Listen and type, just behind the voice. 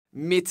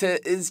Meta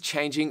is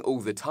changing all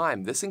the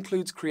time. This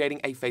includes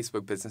creating a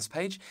Facebook business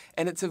page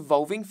and its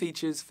evolving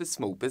features for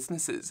small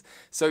businesses.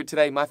 So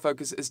today my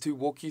focus is to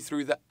walk you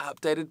through the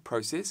updated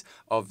process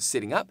of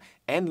setting up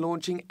and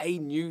launching a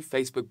new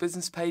Facebook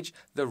business page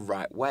the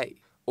right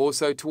way.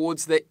 Also,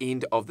 towards the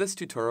end of this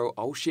tutorial,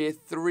 I'll share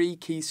 3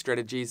 key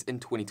strategies in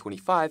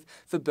 2025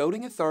 for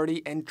building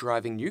authority and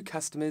driving new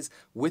customers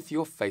with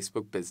your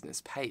Facebook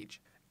business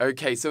page.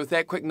 Okay, so with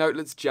that quick note,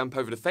 let's jump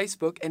over to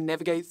Facebook and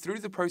navigate through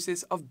the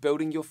process of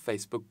building your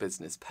Facebook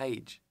business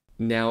page.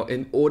 Now,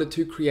 in order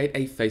to create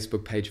a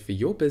Facebook page for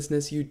your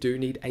business, you do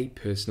need a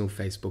personal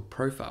Facebook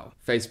profile.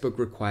 Facebook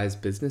requires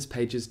business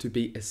pages to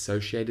be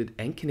associated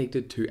and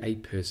connected to a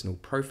personal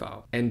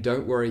profile. And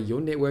don't worry, your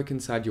network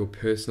inside your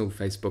personal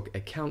Facebook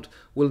account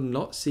will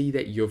not see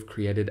that you've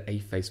created a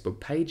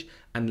Facebook page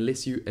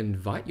unless you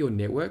invite your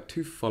network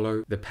to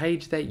follow the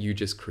page that you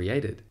just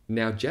created.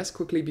 Now, just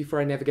quickly before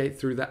I navigate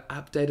through the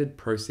updated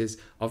process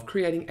of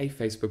creating a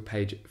Facebook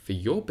page for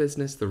your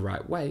business the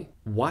right way,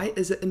 why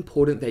is it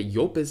important that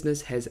your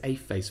business has a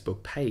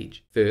Facebook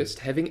page? First,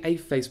 having a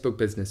Facebook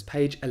business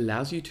page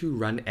allows you to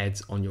run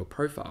ads on your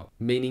profile,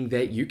 meaning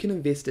that you can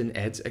invest in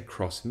ads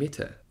across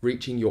Meta,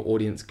 reaching your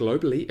audience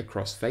globally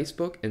across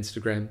Facebook,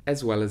 Instagram,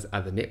 as well as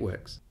other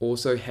networks.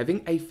 Also,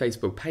 having a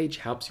Facebook page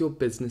helps your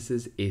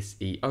business's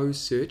SEO,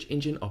 search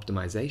engine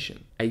optimization.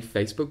 A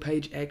Facebook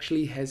page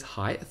actually has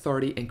high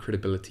authority and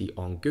credibility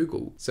on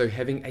Google, so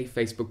having a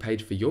Facebook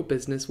page for your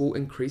business will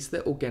increase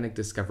the organic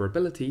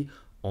discoverability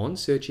on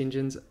search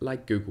engines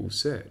like Google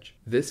Search.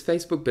 This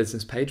Facebook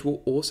business page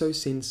will also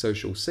send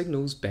social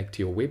signals back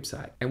to your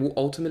website and will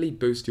ultimately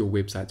boost your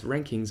website's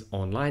rankings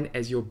online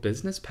as your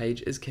business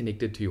page is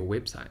connected to your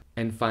website.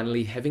 And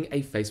finally, having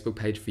a Facebook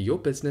page for your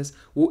business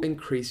will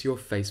increase your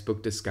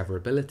Facebook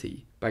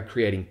discoverability. By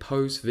creating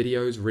posts,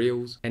 videos,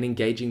 reels, and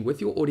engaging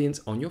with your audience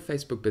on your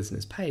Facebook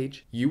business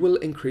page, you will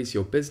increase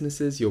your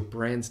business's, your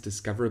brand's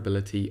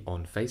discoverability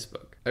on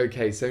Facebook.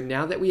 Okay, so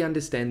now that we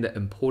understand the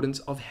importance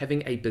of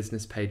having a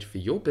business page for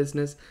your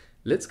business,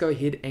 let's go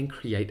ahead and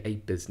create a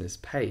business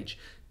page.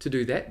 To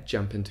do that,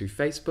 jump into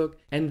Facebook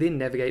and then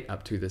navigate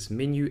up to this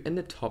menu in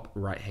the top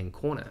right-hand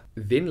corner.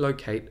 Then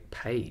locate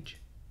Page.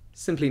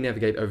 Simply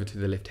navigate over to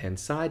the left-hand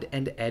side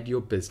and add your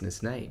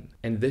business name.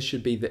 And this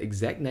should be the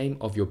exact name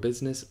of your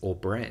business or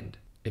brand.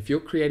 If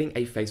you're creating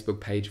a Facebook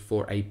page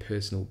for a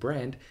personal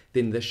brand,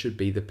 then this should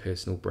be the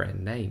personal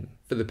brand name.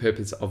 For the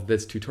purpose of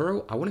this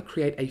tutorial, I want to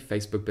create a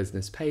Facebook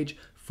business page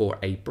for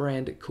a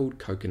brand called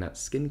Coconut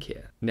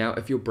Skincare. Now,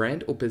 if your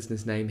brand or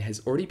business name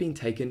has already been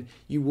taken,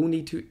 you will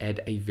need to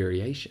add a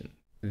variation.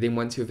 Then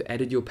once you've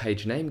added your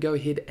page name, go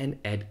ahead and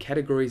add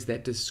categories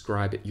that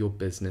describe your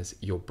business,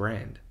 your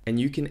brand. And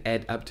you can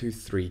add up to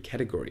 3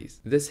 categories.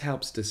 This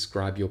helps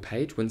describe your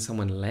page when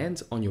someone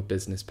lands on your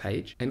business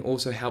page and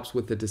also helps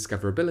with the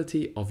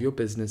discoverability of your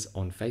business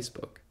on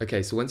Facebook.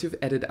 Okay, so once you've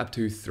added up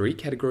to 3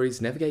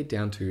 categories, navigate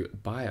down to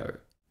Bio.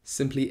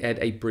 Simply add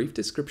a brief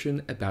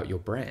description about your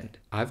brand.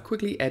 I've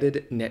quickly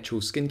added natural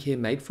skincare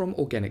made from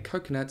organic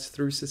coconuts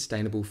through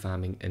sustainable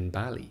farming in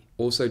Bali.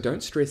 Also,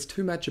 don't stress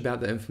too much about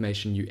the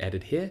information you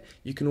added here.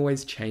 You can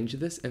always change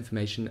this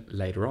information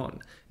later on.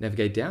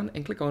 Navigate down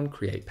and click on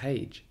Create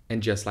Page.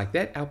 And just like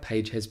that, our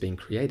page has been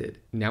created.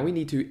 Now we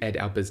need to add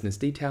our business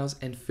details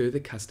and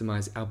further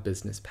customize our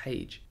business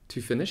page.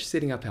 To finish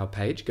setting up our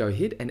page, go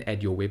ahead and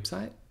add your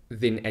website.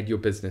 Then add your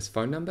business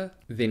phone number,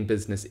 then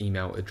business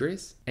email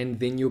address, and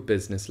then your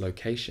business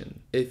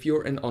location. If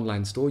you're an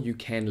online store, you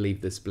can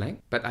leave this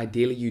blank, but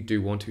ideally you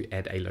do want to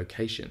add a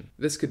location.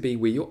 This could be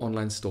where your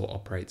online store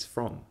operates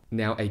from.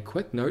 Now, a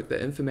quick note,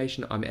 the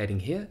information I'm adding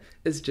here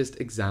is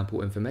just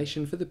example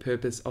information for the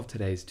purpose of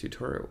today's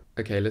tutorial.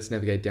 Okay, let's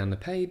navigate down the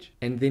page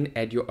and then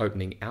add your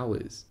opening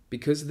hours.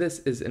 Because this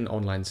is an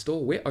online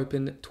store, we're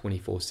open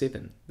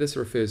 24/7. This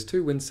refers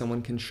to when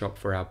someone can shop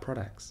for our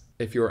products.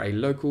 If you're a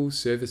local,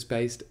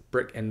 service-based,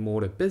 brick and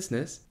mortar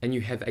business and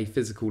you have a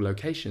physical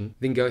location,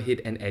 then go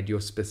ahead and add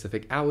your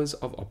specific hours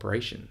of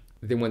operation.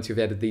 Then once you've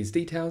added these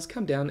details,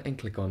 come down and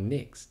click on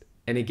Next.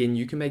 And again,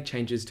 you can make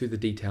changes to the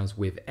details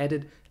we've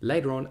added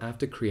later on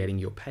after creating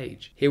your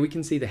page. Here we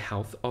can see the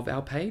health of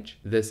our page.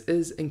 This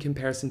is in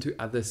comparison to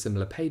other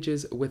similar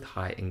pages with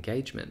high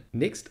engagement.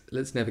 Next,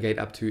 let's navigate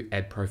up to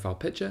Add Profile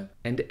Picture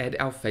and add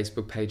our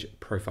Facebook page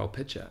profile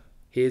picture.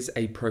 Here's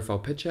a profile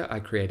picture I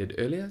created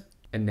earlier.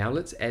 And now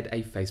let's add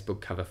a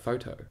Facebook cover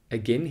photo.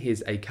 Again,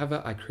 here's a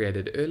cover I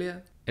created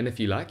earlier. And if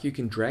you like, you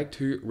can drag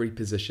to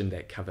reposition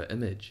that cover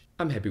image.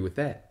 I'm happy with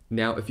that.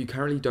 Now, if you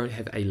currently don't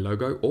have a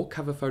logo or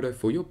cover photo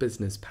for your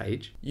business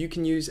page, you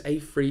can use a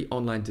free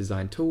online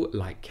design tool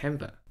like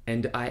Canva.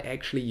 And I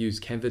actually use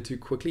Canva to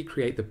quickly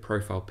create the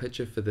profile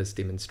picture for this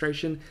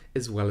demonstration,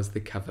 as well as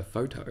the cover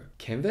photo.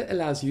 Canva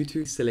allows you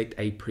to select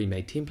a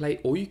pre-made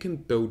template, or you can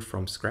build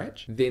from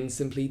scratch. Then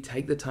simply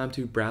take the time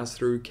to browse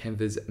through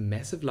Canva's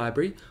massive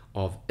library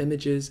of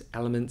images,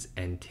 elements,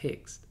 and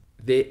text.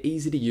 Their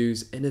easy to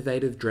use,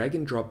 innovative drag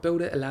and drop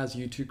builder allows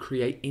you to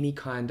create any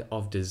kind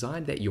of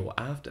design that you're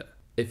after.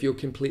 If you're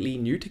completely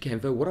new to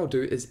Canva, what I'll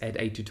do is add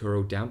a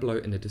tutorial down below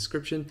in the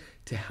description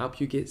to help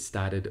you get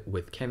started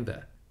with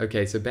Canva.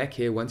 Okay, so back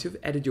here, once you've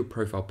added your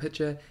profile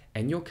picture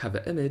and your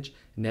cover image,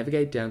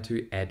 navigate down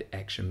to Add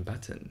Action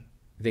button.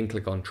 Then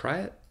click on Try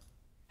It.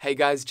 Hey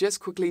guys,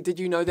 just quickly, did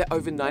you know that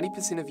over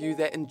 90% of you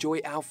that enjoy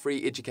our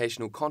free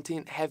educational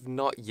content have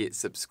not yet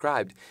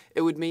subscribed?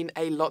 It would mean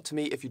a lot to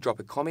me if you drop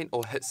a comment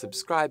or hit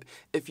subscribe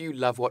if you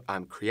love what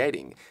I'm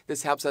creating.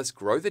 This helps us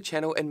grow the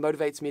channel and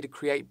motivates me to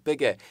create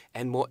bigger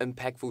and more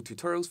impactful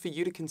tutorials for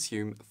you to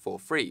consume for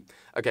free.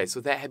 Okay, so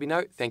with that happy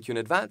note, thank you in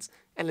advance,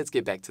 and let's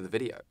get back to the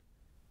video.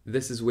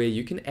 This is where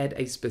you can add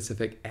a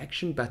specific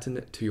action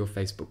button to your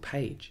Facebook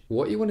page.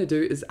 What you want to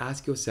do is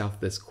ask yourself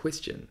this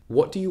question.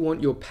 What do you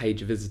want your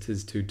page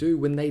visitors to do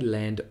when they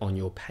land on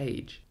your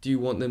page? Do you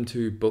want them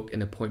to book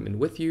an appointment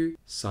with you,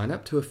 sign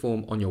up to a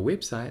form on your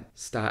website,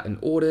 start an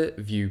order,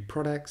 view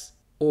products,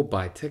 or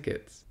buy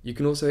tickets? You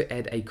can also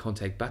add a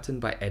contact button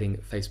by adding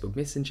Facebook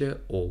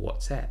Messenger or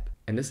WhatsApp.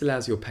 And this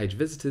allows your page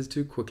visitors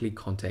to quickly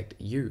contact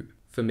you.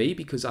 For me,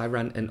 because I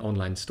run an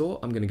online store,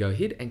 I'm going to go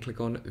ahead and click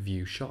on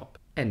View Shop.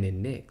 And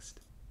then next.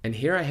 And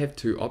here I have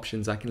two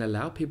options. I can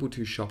allow people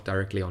to shop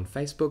directly on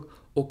Facebook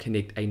or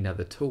connect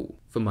another tool.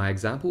 For my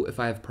example, if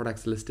I have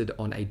products listed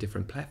on a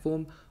different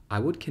platform, I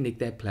would connect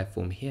that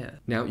platform here.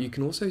 Now you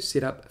can also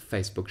set up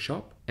Facebook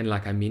Shop, and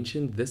like I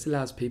mentioned, this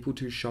allows people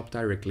to shop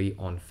directly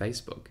on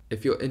Facebook.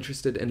 If you're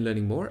interested in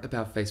learning more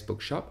about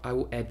Facebook Shop, I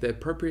will add the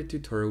appropriate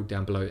tutorial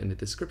down below in the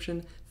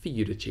description for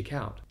you to check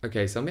out.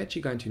 Okay, so I'm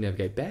actually going to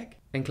navigate back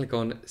and click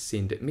on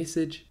Send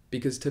Message,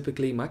 because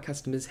typically my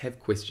customers have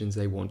questions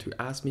they want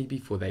to ask me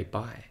before they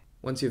buy.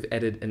 Once you've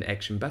added an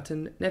action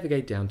button,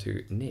 navigate down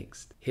to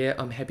Next. Here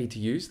I'm happy to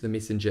use the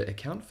Messenger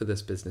account for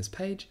this business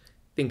page,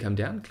 then come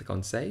down, click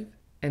on Save,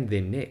 and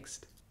then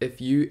Next. If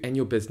you and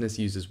your business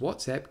uses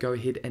WhatsApp, go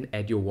ahead and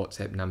add your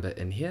WhatsApp number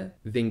in here,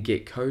 then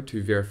get code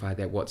to verify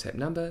that WhatsApp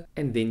number,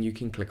 and then you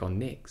can click on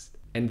Next.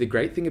 And the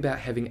great thing about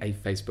having a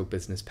Facebook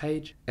business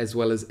page, as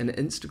well as an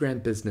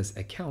Instagram business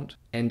account,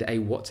 and a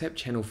WhatsApp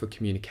channel for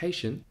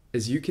communication,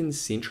 is you can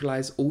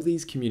centralize all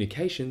these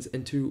communications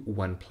into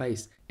one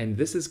place. And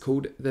this is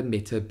called the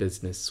Meta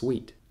Business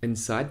Suite.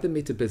 Inside the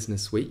Meta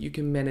Business Suite, you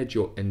can manage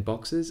your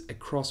inboxes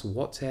across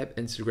WhatsApp,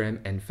 Instagram,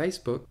 and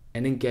Facebook,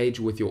 and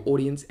engage with your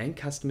audience and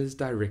customers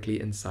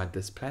directly inside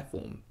this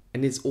platform.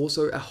 And there's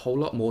also a whole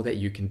lot more that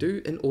you can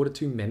do in order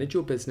to manage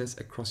your business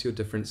across your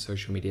different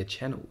social media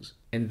channels.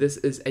 And this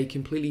is a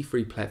completely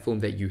free platform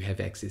that you have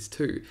access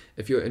to.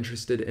 If you're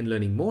interested in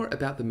learning more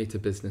about the Meta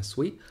Business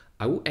Suite,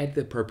 I will add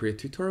the appropriate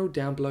tutorial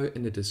down below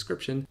in the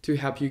description to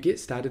help you get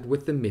started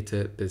with the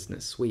Meta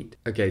Business Suite.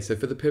 Okay, so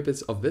for the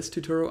purpose of this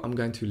tutorial, I'm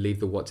going to leave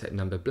the WhatsApp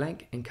number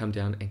blank and come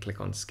down and click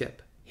on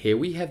Skip. Here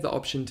we have the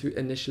option to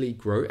initially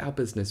grow our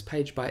business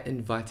page by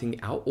inviting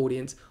our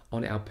audience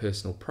on our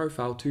personal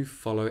profile to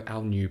follow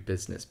our new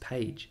business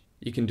page.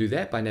 You can do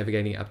that by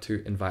navigating up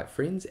to Invite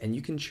Friends, and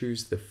you can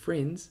choose the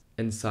friends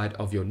inside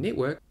of your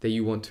network that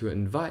you want to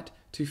invite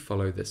to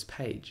follow this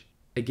page.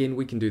 Again,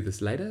 we can do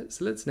this later,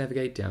 so let's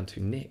navigate down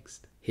to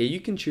Next. Here you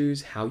can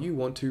choose how you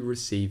want to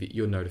receive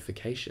your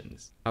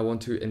notifications. I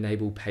want to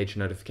enable page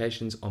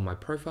notifications on my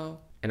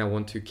profile, and I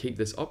want to keep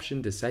this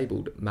option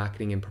disabled,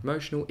 marketing and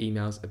promotional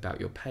emails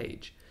about your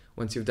page.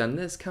 Once you've done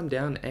this, come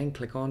down and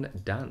click on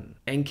Done.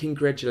 And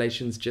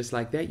congratulations, just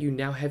like that, you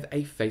now have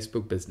a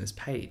Facebook business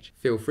page.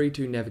 Feel free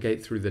to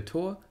navigate through the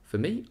tour. For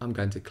me, I'm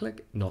going to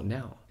click Not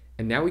Now.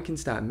 And now we can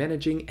start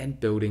managing and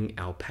building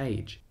our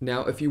page.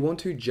 Now, if you want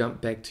to jump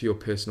back to your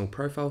personal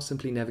profile,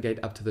 simply navigate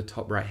up to the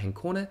top right-hand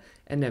corner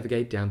and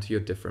navigate down to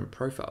your different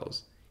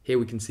profiles. Here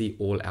we can see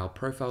all our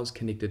profiles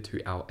connected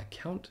to our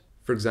account.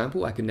 For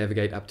example, I can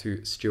navigate up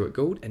to Stewart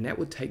Gauld, and that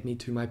would take me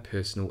to my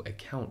personal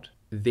account.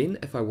 Then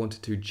if I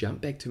wanted to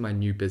jump back to my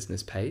new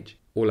business page,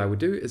 all I would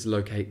do is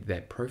locate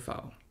that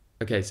profile.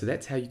 Okay, so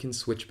that's how you can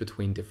switch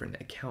between different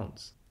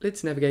accounts.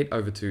 Let's navigate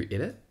over to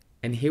Edit,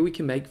 and here we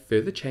can make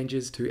further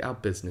changes to our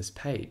business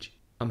page.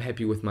 I'm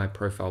happy with my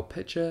profile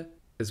picture,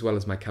 as well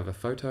as my cover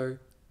photo.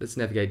 Let's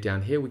navigate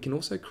down here. We can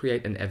also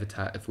create an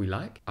avatar if we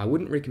like. I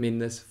wouldn't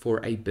recommend this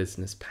for a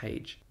business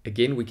page.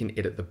 Again, we can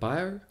edit the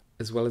bio,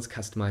 as well as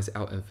customize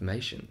our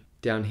information.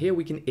 Down here,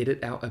 we can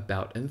edit our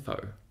About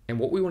info. And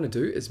what we want to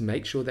do is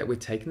make sure that we're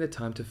taking the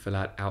time to fill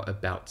out our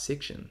About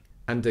section.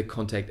 Under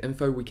Contact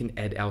Info, we can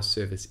add our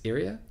service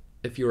area.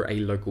 If you're a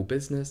local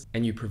business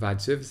and you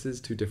provide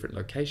services to different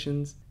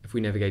locations, if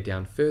we navigate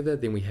down further,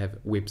 then we have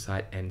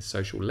website and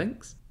social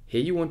links.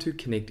 Here you want to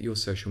connect your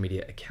social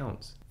media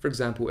accounts. For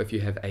example, if you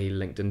have a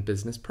LinkedIn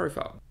business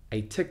profile,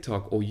 a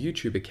TikTok or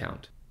YouTube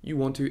account, you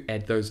want to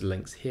add those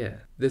links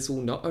here. This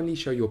will not only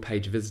show your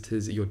page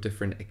visitors your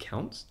different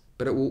accounts,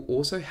 but it will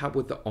also help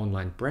with the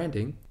online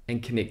branding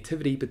and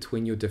connectivity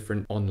between your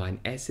different online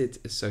assets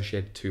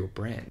associated to your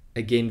brand.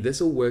 Again, this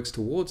all works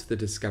towards the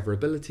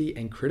discoverability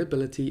and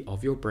credibility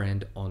of your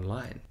brand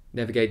online.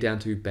 Navigate down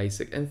to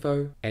Basic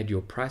Info, add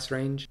your price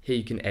range. Here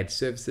you can add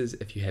services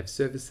if you have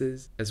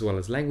services, as well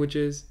as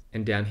languages.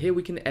 And down here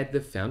we can add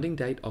the founding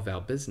date of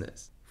our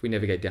business. If we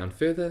navigate down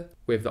further,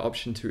 we have the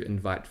option to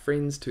invite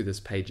friends to this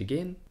page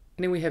again.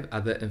 And then we have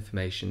other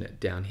information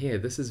down here.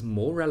 This is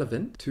more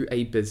relevant to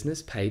a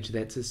business page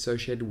that's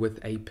associated with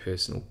a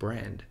personal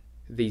brand.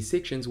 These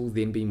sections will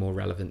then be more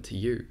relevant to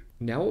you.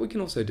 Now what we can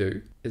also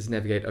do is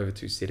navigate over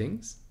to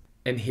settings,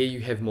 and here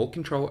you have more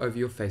control over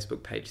your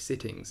Facebook page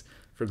settings.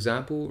 For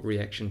example,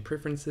 reaction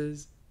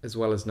preferences, as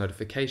well as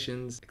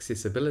notifications,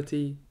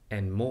 accessibility,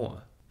 and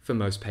more. For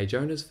most page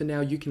owners, for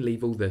now, you can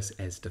leave all this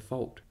as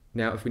default.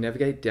 Now, if we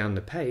navigate down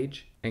the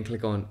page and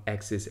click on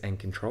Access and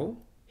Control,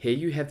 here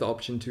you have the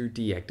option to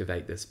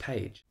deactivate this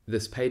page.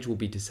 This page will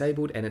be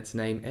disabled and its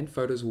name and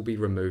photos will be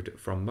removed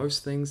from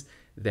most things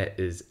that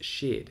is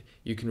shared.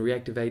 You can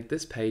reactivate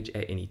this page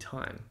at any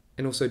time.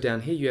 And also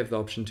down here, you have the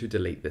option to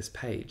delete this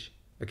page.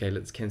 Okay,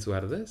 let's cancel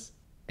out of this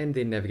and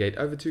then navigate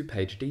over to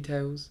page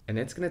details, and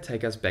that's going to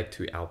take us back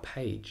to our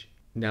page.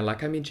 Now,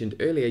 like I mentioned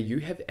earlier, you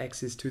have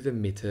access to the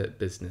Meta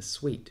Business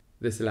Suite.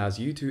 This allows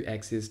you to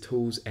access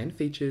tools and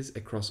features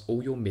across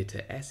all your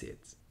Meta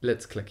assets.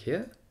 Let's click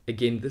here.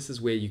 Again, this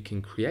is where you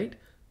can create,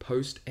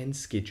 post, and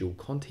schedule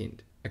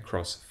content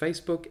across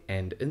Facebook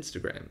and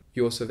Instagram.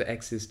 You also have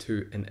access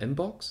to an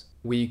inbox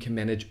where you can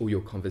manage all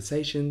your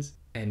conversations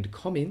and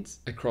comments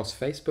across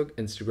Facebook,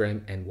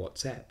 Instagram, and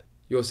WhatsApp.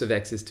 You also have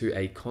access to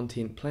a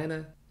content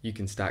planner. You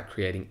can start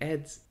creating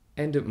ads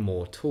and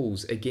more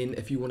tools. Again,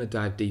 if you want to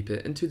dive deeper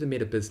into the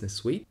Meta Business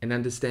Suite and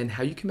understand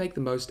how you can make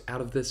the most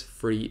out of this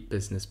free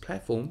business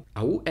platform,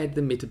 I will add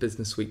the Meta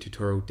Business Suite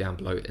tutorial down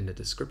below in the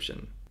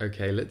description.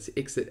 Okay, let's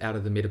exit out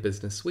of the Meta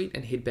Business Suite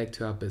and head back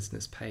to our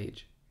business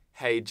page.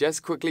 Hey,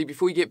 just quickly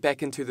before we get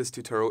back into this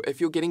tutorial,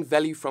 if you're getting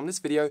value from this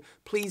video,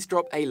 please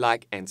drop a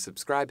like and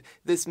subscribe.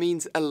 This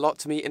means a lot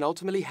to me and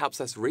ultimately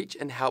helps us reach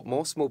and help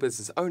more small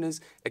business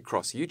owners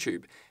across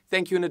YouTube.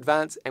 Thank you in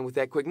advance, and with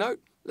that quick note,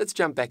 let's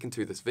jump back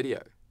into this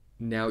video.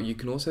 Now, you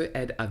can also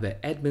add other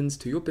admins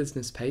to your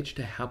business page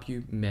to help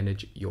you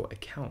manage your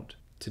account.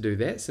 To do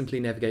that, simply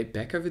navigate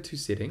back over to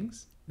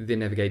settings, then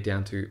navigate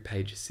down to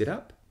page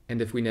setup.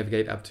 And if we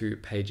navigate up to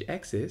page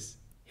access,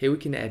 here we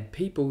can add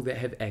people that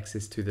have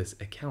access to this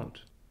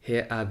account.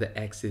 Here are the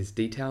access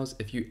details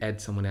if you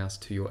add someone else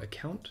to your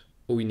account.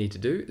 All you need to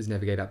do is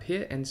navigate up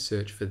here and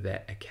search for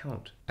that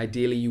account.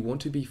 Ideally, you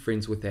want to be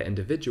friends with that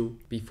individual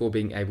before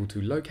being able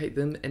to locate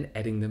them and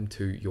adding them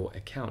to your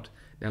account.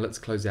 Now let's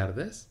close out of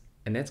this.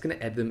 And that's going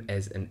to add them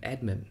as an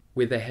admin,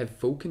 where they have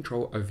full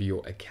control over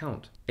your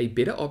account. A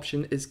better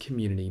option is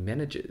community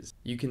managers.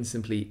 You can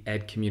simply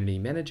add community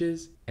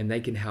managers, and they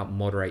can help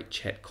moderate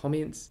chat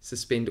comments,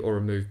 suspend or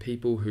remove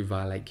people who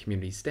violate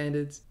community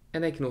standards,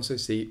 and they can also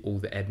see all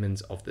the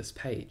admins of this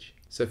page.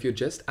 So if you're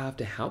just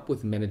after help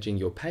with managing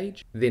your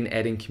page, then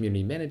adding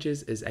community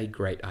managers is a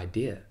great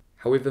idea.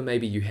 However,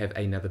 maybe you have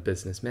another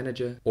business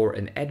manager or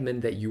an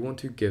admin that you want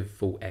to give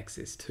full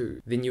access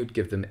to, then you'd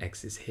give them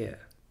access here.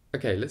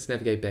 Okay, let's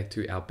navigate back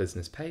to our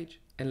business page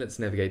and let's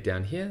navigate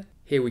down here.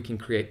 Here we can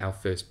create our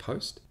first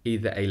post,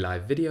 either a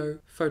live video,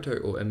 photo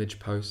or image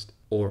post,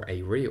 or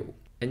a reel.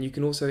 And you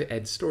can also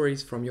add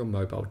stories from your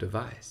mobile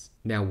device.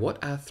 Now,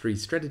 what are 3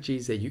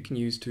 strategies that you can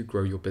use to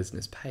grow your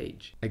business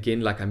page? Again,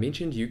 like I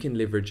mentioned, you can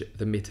leverage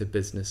the Meta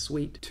Business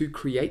Suite to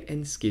create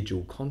and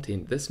schedule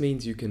content. This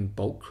means you can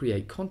bulk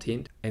create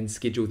content and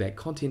schedule that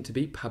content to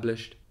be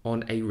published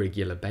on a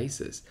regular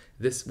basis.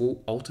 This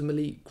will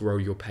ultimately grow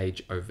your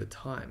page over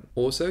time.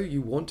 Also,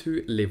 you want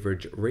to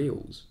leverage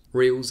Reels.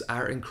 Reels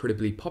are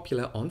incredibly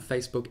popular on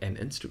Facebook and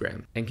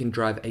Instagram and can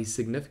drive a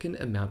significant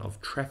amount of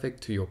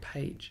traffic to your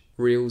page.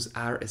 Reels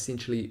are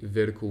essentially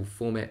vertical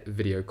format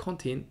video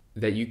content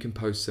that you can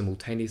post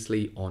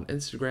simultaneously on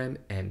Instagram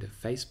and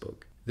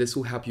Facebook. This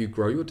will help you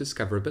grow your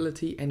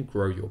discoverability and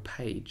grow your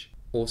page.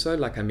 Also,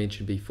 like I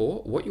mentioned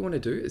before, what you want to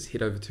do is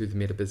head over to the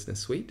Meta Business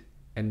Suite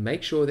and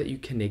make sure that you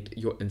connect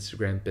your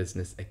Instagram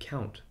business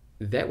account.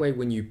 That way,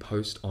 when you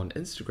post on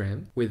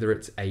Instagram, whether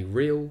it's a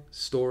reel,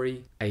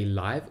 story, a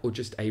live, or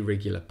just a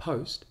regular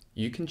post,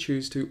 you can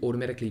choose to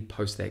automatically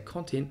post that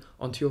content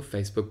onto your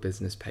Facebook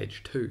business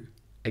page too.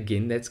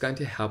 Again, that's going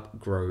to help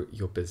grow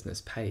your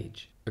business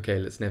page. Okay,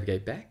 let's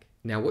navigate back.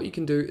 Now, what you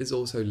can do is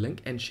also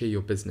link and share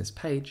your business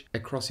page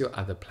across your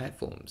other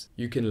platforms.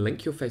 You can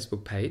link your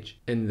Facebook page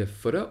in the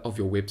footer of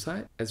your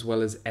website, as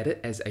well as add it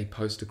as a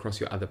post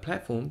across your other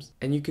platforms.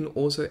 And you can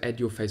also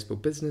add your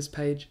Facebook business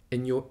page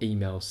in your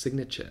email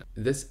signature.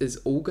 This is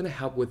all going to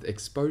help with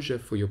exposure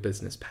for your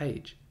business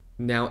page.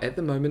 Now, at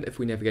the moment, if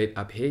we navigate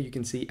up here, you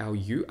can see our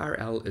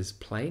URL is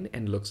plain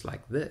and looks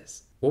like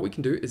this. What we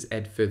can do is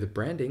add further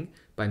branding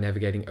by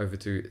navigating over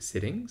to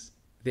settings,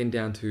 then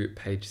down to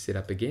page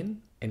setup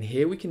again. And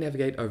here we can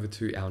navigate over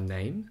to our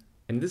name,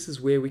 and this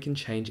is where we can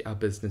change our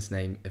business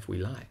name if we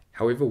like.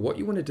 However, what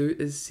you want to do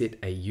is set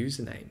a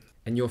username,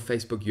 and your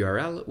Facebook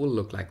URL will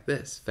look like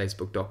this,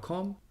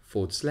 facebook.com/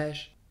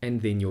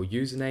 and then your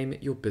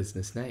username, your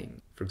business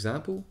name. For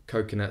example,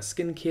 Coconut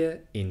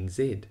Skincare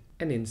NZ,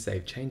 and then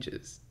save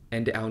changes.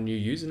 And our new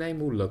username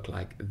will look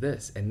like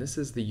this, and this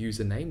is the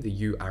username,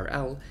 the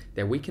URL,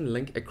 that we can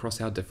link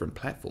across our different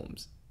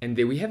platforms. And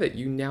there we have it.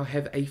 You now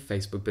have a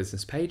Facebook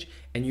business page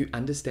and you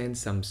understand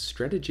some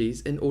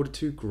strategies in order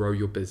to grow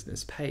your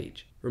business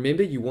page.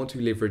 Remember, you want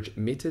to leverage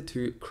Meta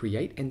to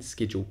create and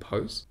schedule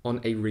posts on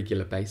a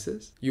regular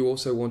basis. You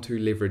also want to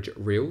leverage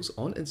Reels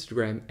on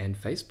Instagram and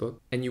Facebook,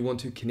 and you want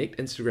to connect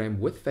Instagram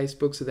with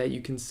Facebook so that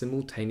you can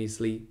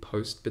simultaneously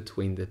post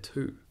between the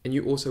two. And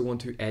you also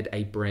want to add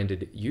a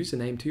branded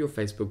username to your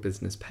Facebook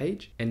business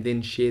page and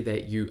then share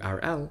that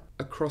URL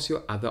across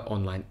your other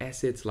online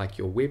assets like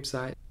your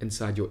website,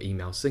 inside your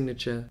email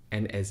signature,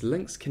 and as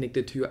links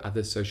connected to your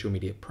other social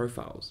media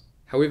profiles.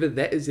 However,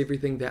 that is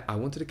everything that I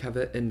wanted to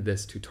cover in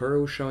this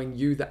tutorial, showing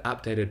you the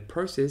updated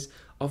process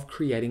of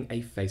creating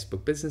a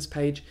Facebook business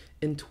page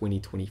in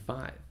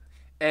 2025.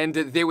 And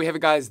there we have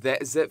it, guys.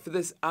 That is it for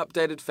this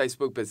updated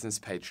Facebook business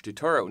page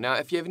tutorial. Now,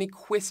 if you have any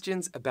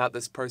questions about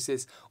this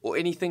process or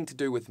anything to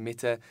do with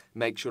Meta,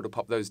 make sure to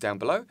pop those down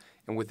below.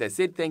 And with that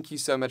said, thank you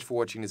so much for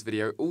watching this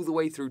video all the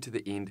way through to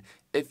the end.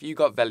 If you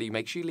got value,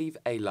 make sure you leave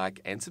a like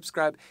and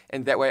subscribe,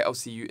 and that way I'll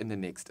see you in the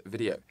next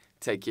video.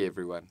 Take care,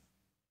 everyone.